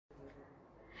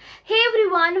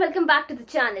everyone, welcome back to the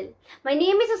channel. My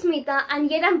name is Asmita and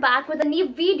yet I'm back with a new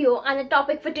video and a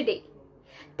topic for today.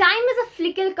 Time is a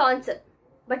fickle concept,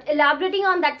 but elaborating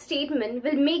on that statement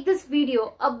will make this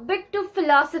video a bit too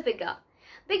philosophical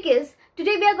because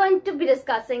today we are going to be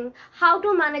discussing how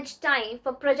to manage time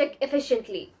for project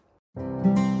efficiently.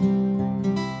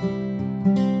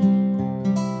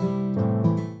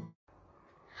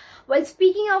 While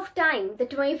speaking of time, the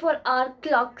 24-hour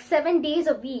clock, 7 days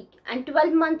a week and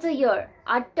 12 months a year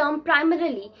are terms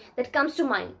primarily that comes to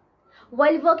mind.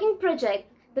 While working project,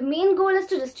 the main goal is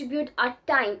to distribute our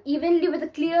time evenly with a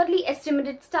clearly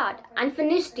estimated start and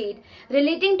finish date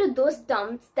relating to those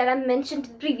terms that I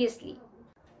mentioned previously.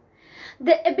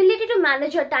 The ability to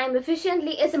manage your time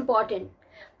efficiently is important.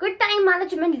 Good time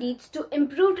management leads to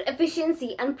improved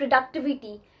efficiency and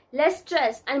productivity, less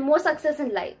stress and more success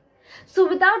in life. So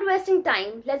without wasting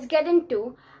time, let's get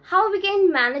into how we can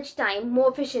manage time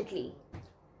more efficiently.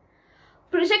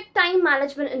 Project time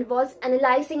management involves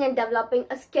analyzing and developing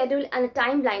a schedule and a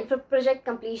timeline for project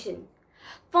completion.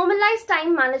 Formalized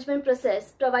time management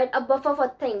process provide a buffer for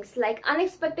things like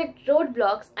unexpected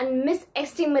roadblocks and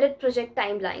misestimated project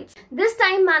timelines. This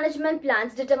time management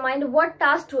plans determine what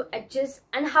tasks to adjust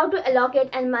and how to allocate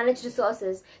and manage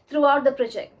resources throughout the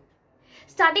project.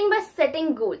 Starting by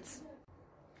setting goals.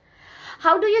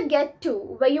 How do you get to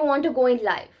where you want to go in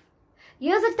life?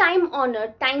 Here's a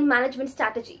time-honored time management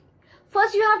strategy.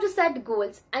 First, you have to set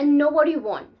goals and know what you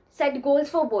want. Set goals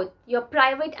for both your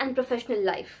private and professional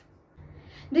life.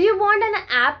 Do you want an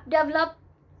app developed?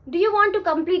 Do you want to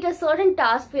complete a certain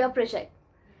task for your project?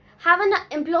 Have an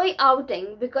employee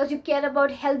outing because you care about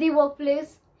healthy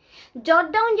workplace?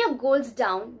 Jot down your goals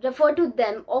down, refer to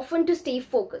them often to stay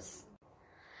focused.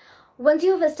 Once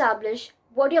you have established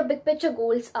what your big picture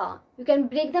goals are, you can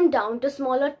break them down to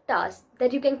smaller tasks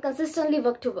that you can consistently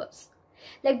work towards.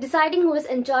 Like deciding who is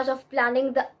in charge of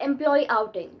planning the employee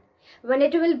outing, when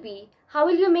it will be, how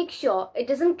will you make sure it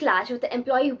doesn't clash with the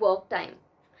employee work time,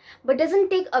 but doesn't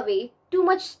take away too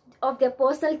much of their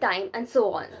personal time and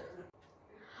so on.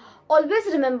 Always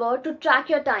remember to track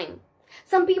your time.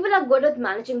 Some people are good at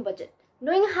managing budget,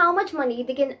 knowing how much money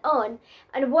they can earn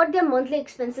and what their monthly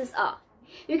expenses are.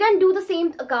 You can do the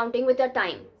same accounting with your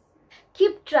time.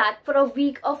 Keep track for a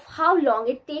week of how long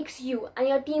it takes you and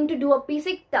your team to do a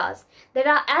basic task that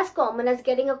are as common as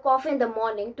getting a coffee in the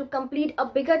morning to complete a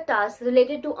bigger task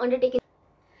related to undertaking.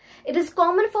 It is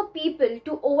common for people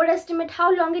to overestimate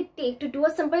how long it takes to do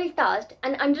a simple task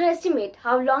and underestimate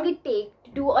how long it takes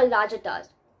to do a larger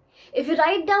task. If you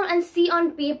write down and see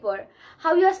on paper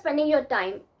how you are spending your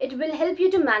time, it will help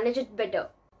you to manage it better.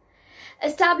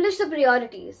 Establish the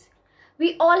priorities.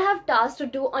 We all have tasks to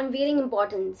do on varying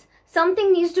importance.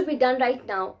 Something needs to be done right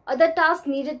now, other tasks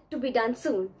needed to be done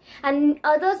soon, and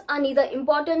others are neither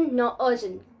important nor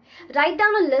urgent. Write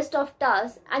down a list of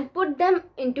tasks and put them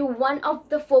into one of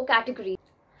the 4 categories.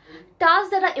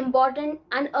 Tasks that are important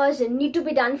and urgent need to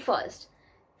be done first.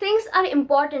 Things are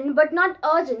important but not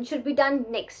urgent should be done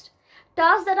next.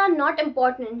 Tasks that are not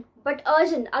important but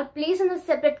urgent are placed in a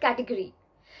separate category.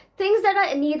 Things that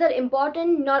are neither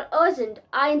important nor urgent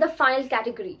are in the final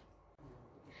category.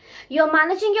 You are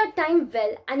managing your time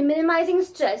well and minimizing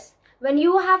stress when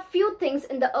you have few things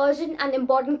in the urgent and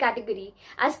important category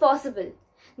as possible.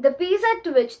 The pace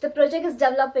at which the project is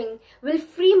developing will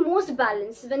free most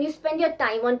balance when you spend your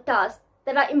time on tasks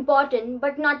that are important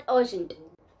but not urgent.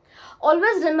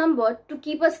 Always remember to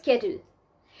keep a schedule.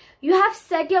 You have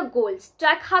set your goals,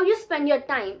 track how you spend your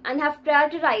time and have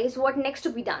prioritized what next to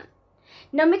be done.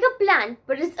 Now make a plan,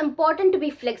 but it's important to be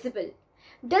flexible.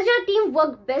 Does your team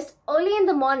work best early in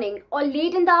the morning or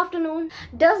late in the afternoon?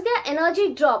 Does their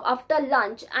energy drop after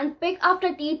lunch and peak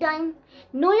after tea time?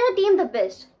 Know your team the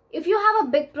best. If you have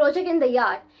a big project in the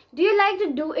yard, do you like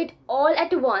to do it all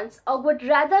at once or would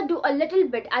rather do a little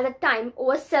bit at a time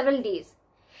over several days?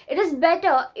 It is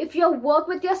better if you work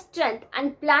with your strength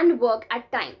and plan work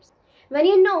at times, when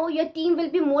you know your team will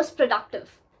be most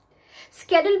productive.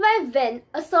 Schedule by when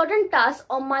a certain task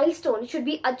or milestone should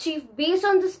be achieved based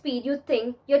on the speed you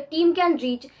think your team can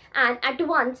reach and at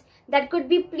once that could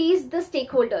be please the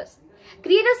stakeholders.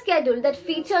 Create a schedule that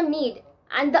fits your need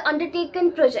and the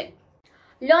undertaken project.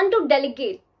 Learn to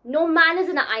delegate. No man is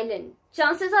an island.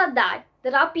 Chances are that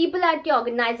there are people at your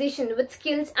organization with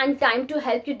skills and time to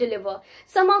help you deliver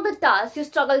some of the tasks you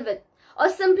struggle with or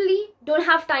simply don't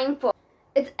have time for.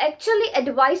 It's actually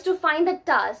advised to find the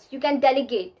tasks you can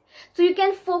delegate so you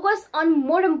can focus on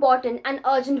more important and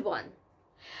urgent ones.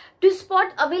 To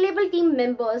spot available team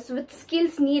members with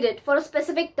skills needed for a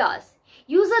specific task,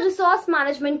 use a resource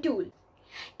management tool.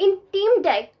 In Team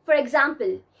Deck, for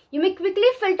example, You may quickly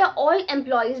filter all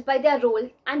employees by their role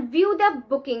and view their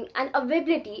booking and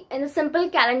availability in a simple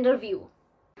calendar view.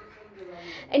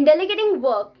 In delegating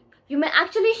work, you may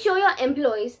actually show your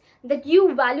employees that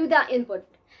you value their input,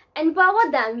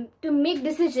 empower them to make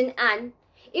decisions, and,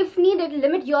 if needed,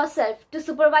 limit yourself to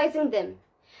supervising them.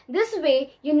 This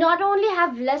way, you not only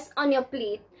have less on your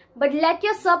plate, but let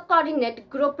your subordinate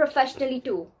grow professionally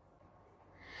too.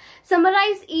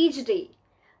 Summarize each day.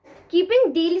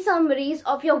 Keeping daily summaries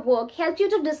of your work helps you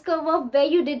to discover where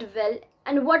you did well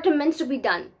and what remains to be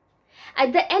done.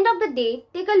 At the end of the day,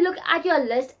 take a look at your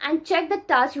list and check the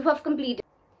tasks you have completed.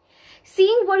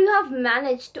 Seeing what you have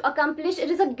managed to accomplish, it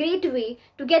is a great way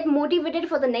to get motivated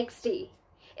for the next day.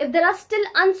 If there are still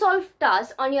unsolved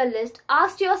tasks on your list,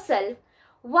 ask yourself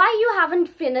why you haven't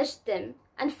finished them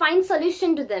and find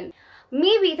solution to them.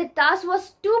 Maybe the task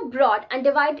was too broad, and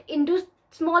divide into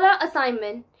smaller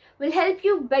assignments will help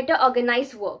you better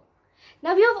organize work.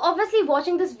 Now, you are obviously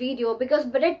watching this video because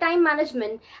better time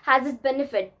management has its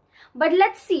benefit. But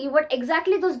let's see what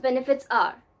exactly those benefits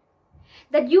are.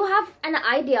 That you have an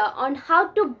idea on how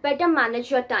to better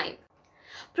manage your time.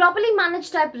 Properly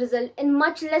managed time result in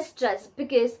much less stress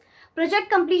because project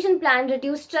completion plan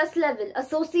reduce stress level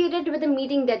associated with a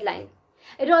meeting deadline.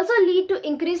 It also lead to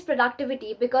increased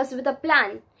productivity because with a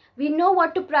plan, we know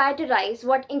what to prioritize,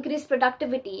 what increase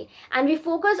productivity, and we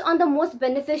focus on the most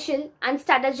beneficial and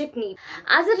strategic needs.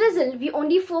 As a result, we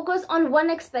only focus on one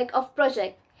aspect of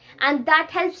project, and that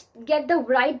helps get the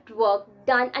right work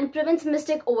done and prevents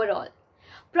mistake overall.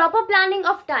 Proper planning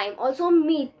of time also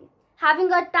means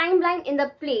having a timeline in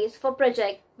the place for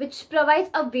project, which provides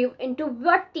a view into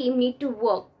what team need to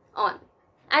work on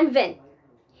and when,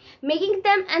 making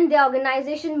them and their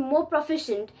organization more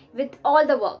proficient with all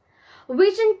the work,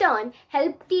 which in turn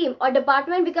help team or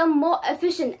department become more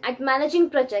efficient at managing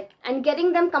project and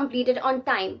getting them completed on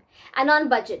time and on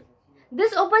budget.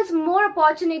 This opens more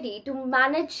opportunity to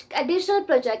manage additional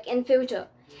project in future.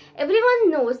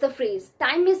 Everyone knows the phrase,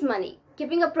 time is money.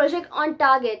 Keeping a project on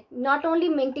target not only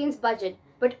maintains budget,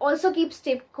 but also keeps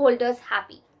stakeholders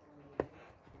happy.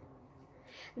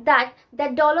 That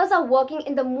dollars are working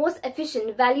in the most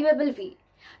efficient, valuable way.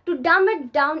 To dumb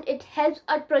it down, it helps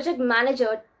a project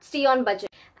manager stay on budget.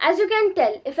 As you can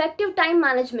tell, effective time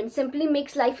management simply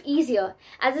makes life easier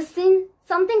as it's seen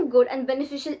something good and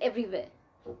beneficial everywhere.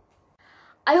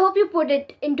 I hope you put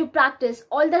it into practice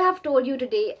all that I have told you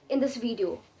today in this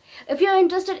video. If you are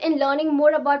interested in learning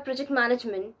more about project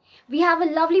management, we have a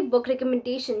lovely book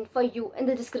recommendation for you in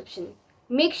the description.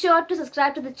 Make sure to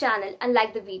subscribe to the channel and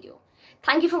like the video.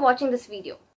 Thank you for watching this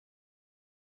video.